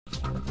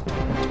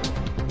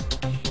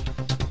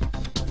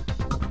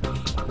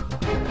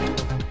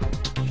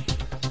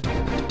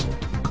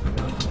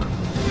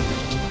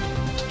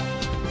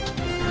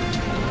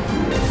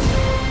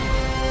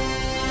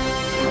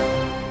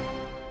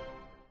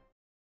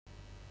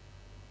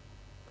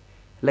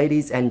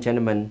Ladies and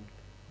gentlemen,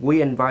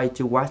 we invite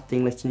to watch the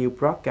English news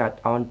broadcast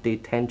on the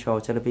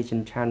Central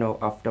Television Channel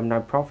of Đồng Nai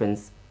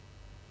Province.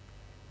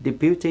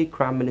 Deputy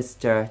Prime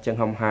Minister Trần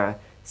Hồng Hà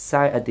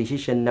signed a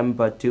decision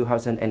number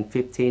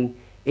 2015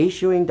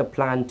 issuing the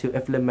plan to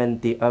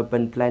implement the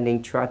urban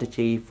planning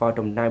strategy for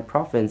Đồng Nai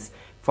Province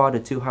for the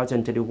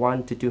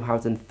 2021 to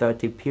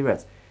 2030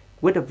 period,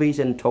 with a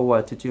vision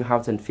toward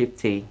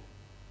 2050.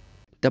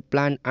 The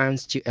plan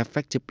aims to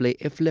effectively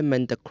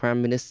implement the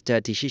Prime Minister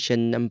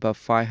Decision number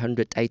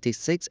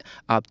 586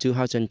 of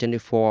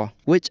 2024,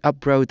 which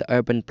upheld the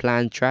urban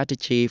plan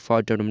strategy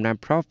for the Đồng Nai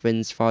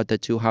Province for the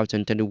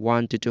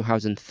 2021 to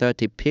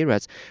 2030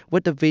 period,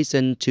 with the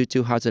vision to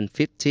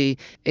 2050.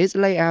 It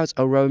lays out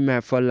a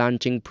roadmap for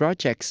launching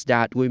projects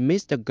that will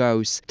meet the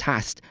goals,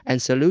 tasks,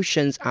 and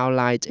solutions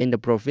outlined in the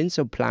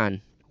provincial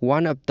plan.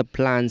 One of the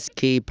plan's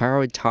key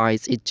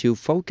priorities is to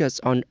focus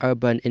on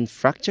urban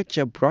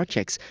infrastructure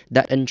projects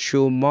that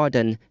ensure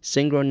modern,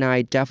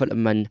 synchronized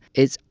development.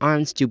 It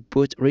aims to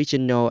boost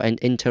regional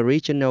and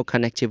interregional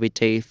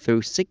connectivity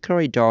through 6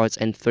 corridors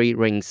and 3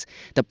 rings.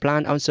 The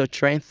plan also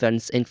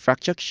strengthens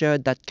infrastructure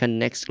that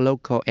connects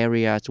local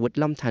areas with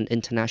Long Thanh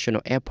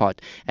International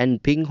Airport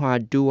and Biên Hòa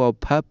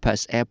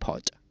Dual-Purpose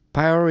Airport.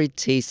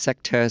 Priority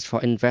sectors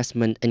for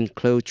investment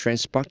include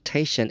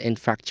transportation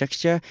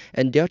infrastructure,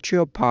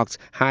 industrial parks,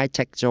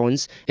 high-tech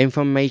zones,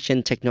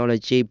 information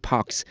technology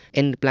parks,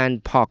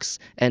 implant parks,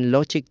 and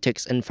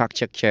logistics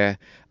infrastructure.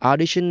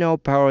 Additional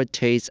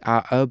priorities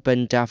are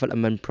urban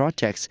development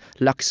projects,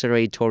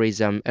 luxury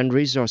tourism and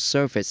resource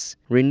service,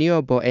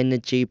 renewable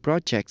energy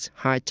projects,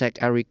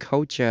 high-tech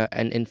agriculture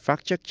and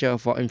infrastructure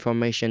for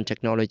information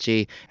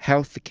technology,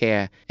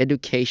 healthcare,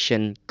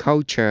 education,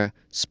 culture,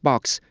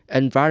 sports,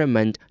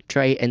 environment,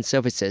 trade and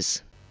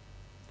services.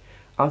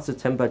 On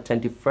September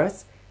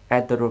 21st,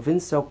 at the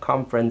Provincial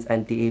Conference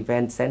and the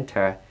Event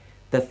Center,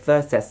 the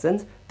third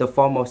session, the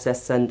formal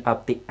session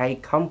of the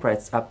 8th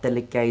Congress of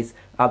Delegates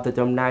of the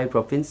Đồng Nai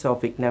Provincial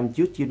Vietnam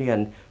Youth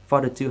Union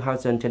for the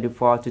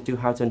 2024 to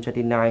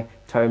 2029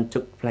 term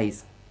took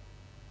place.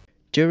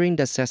 During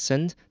the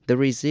session, the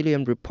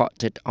Resilient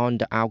reported on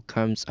the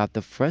outcomes of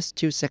the first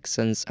 2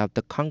 sessions of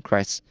the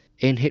Congress.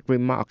 In his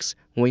remarks,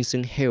 Nguyễn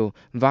Xuân Hill,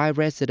 Vice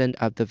President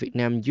of the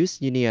Vietnam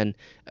Youth Union,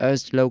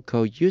 urged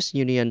local youth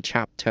union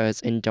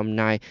chapters in Đồng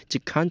Nai to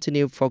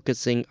continue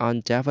focusing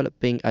on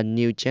developing a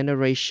new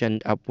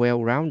generation of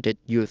well-rounded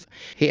youth.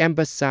 He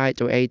emphasized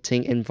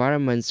creating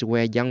environments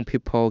where young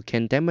people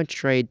can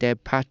demonstrate their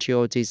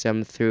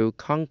patriotism through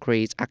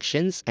concrete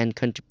actions and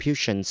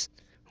contributions.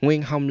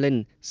 Nguyễn Hồng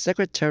Linh,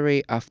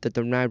 Secretary of the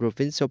Đồng Nai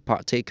Provincial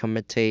Party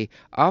Committee,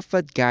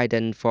 offered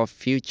guidance for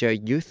future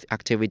youth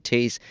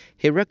activities.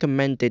 He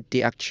recommended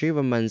the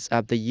achievements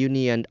of the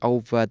union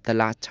over the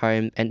last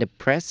term and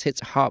expressed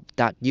his hope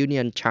that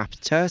union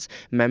chapters,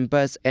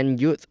 members, and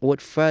youth would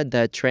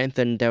further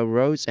strengthen their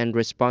roles and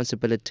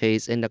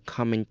responsibilities in the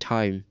coming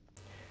time.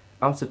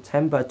 On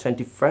September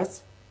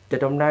 21st, the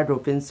Đồng Nai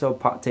Provincial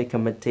Party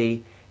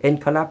Committee, in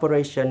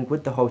collaboration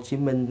with the Ho Chi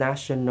Minh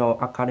National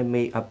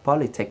Academy of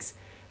Politics,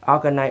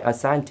 organized a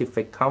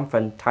scientific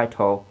conference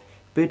titled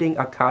Building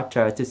a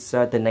Culture to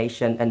Serve the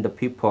Nation and the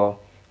People,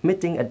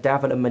 meeting a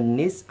development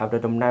needs of the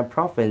Đồng Nai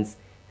Province,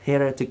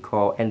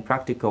 theoretical and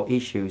practical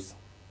issues.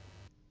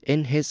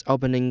 In his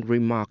opening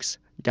remarks,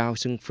 Đào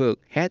Xuân Phước,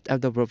 head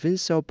of the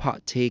Provincial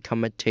Party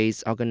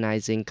Committee's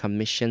organizing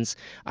commissions,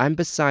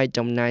 emphasized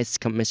Đồng Nai's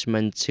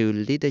commitment to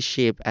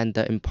leadership and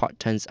the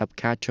importance of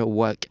cultural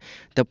work.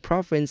 The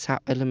province has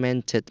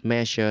implemented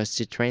measures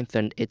to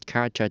strengthen its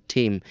culture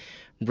team.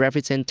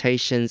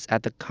 Representations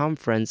at the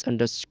conference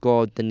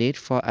underscored the need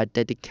for a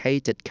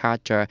dedicated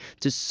culture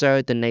to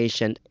serve the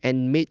nation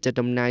and meet the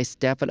Đồng Nai's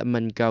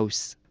development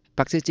goals.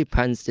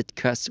 Participants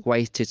discussed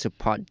ways to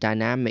support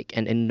dynamic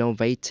and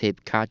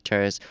innovative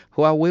cultures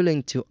who are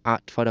willing to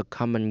act for the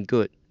common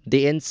good.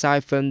 The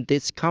insight from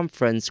this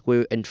conference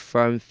will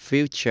inform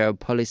future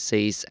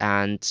policies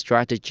and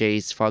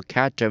strategies for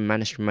culture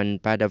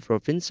management by the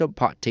Provincial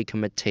Party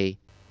Committee.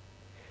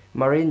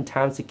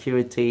 Maritime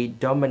security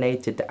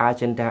dominated the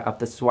agenda of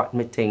the SWAT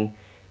meeting,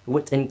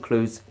 which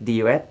includes the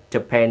US,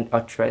 Japan,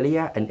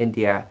 Australia, and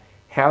India,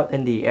 held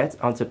in the US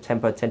on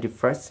September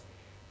 21st.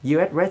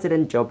 US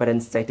President Joe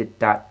Biden stated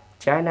that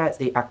China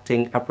is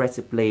acting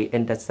aggressively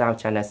in the South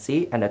China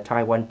Sea and the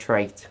Taiwan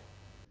Strait.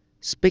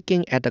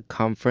 Speaking at a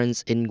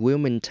conference in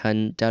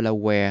Wilmington,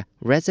 Delaware,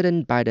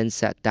 President Biden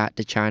said that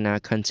China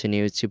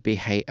continues to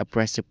behave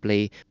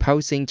aggressively,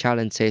 posing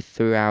challenges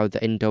throughout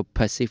the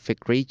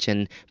Indo-Pacific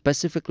region,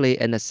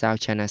 specifically in the South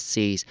China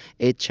Sea,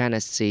 East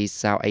China Sea,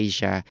 South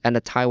Asia, and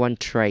the Taiwan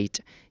Strait.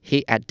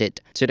 He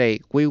added,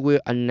 "Today, we will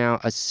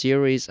announce a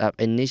series of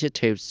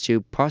initiatives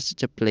to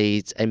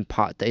positively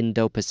impact the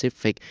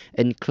Indo-Pacific,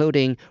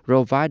 including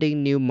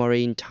providing new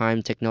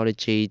maritime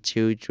technology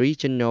to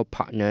regional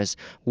partners.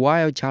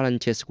 While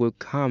challenges will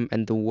come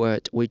and the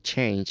world will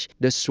change,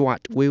 the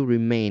SWOT will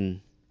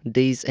remain."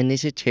 These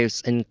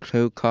initiatives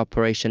include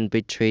cooperation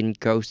between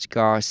coast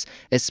guards,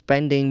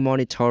 expanding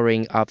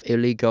monitoring of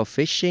illegal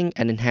fishing,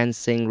 and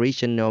enhancing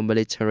regional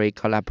military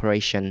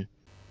collaboration.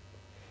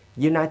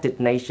 United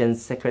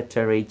Nations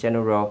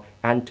Secretary-General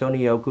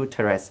Antonio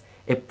Guterres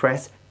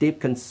expressed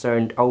deep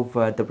concern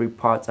over the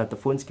reports of the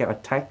full-scale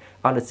attack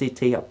on the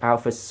city of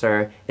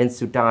Al-Fasr in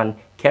Sudan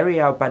carried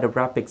out by the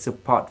Rapid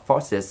Support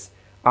Forces,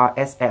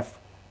 RSF.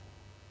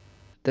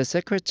 The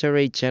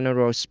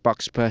Secretary-General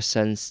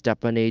spokesperson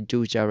Stephanie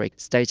Dujarric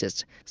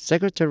stated,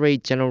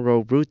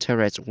 Secretary-General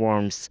Guterres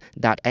warns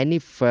that any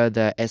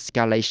further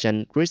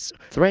escalation risks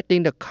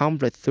threatening the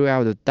conflict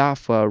throughout the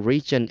Darfur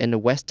region in the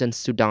western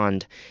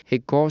Sudan. He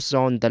calls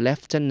on the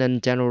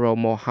Lieutenant General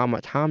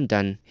Mohammed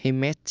Hamdan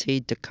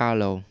Himeti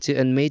Dagalo to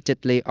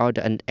immediately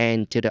order an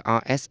end to the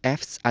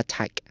RSF's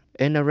attack.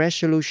 In a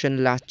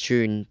resolution last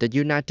June, the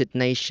United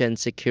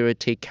Nations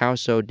Security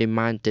Council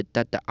demanded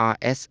that the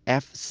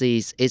RSF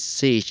cease its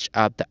siege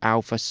of the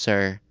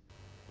Al-Fasr.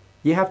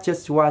 You have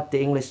just watched the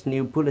English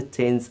news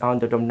bulletins on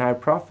the Dom Nai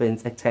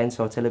Province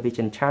Essential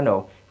Television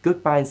channel.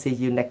 Goodbye and see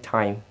you next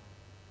time.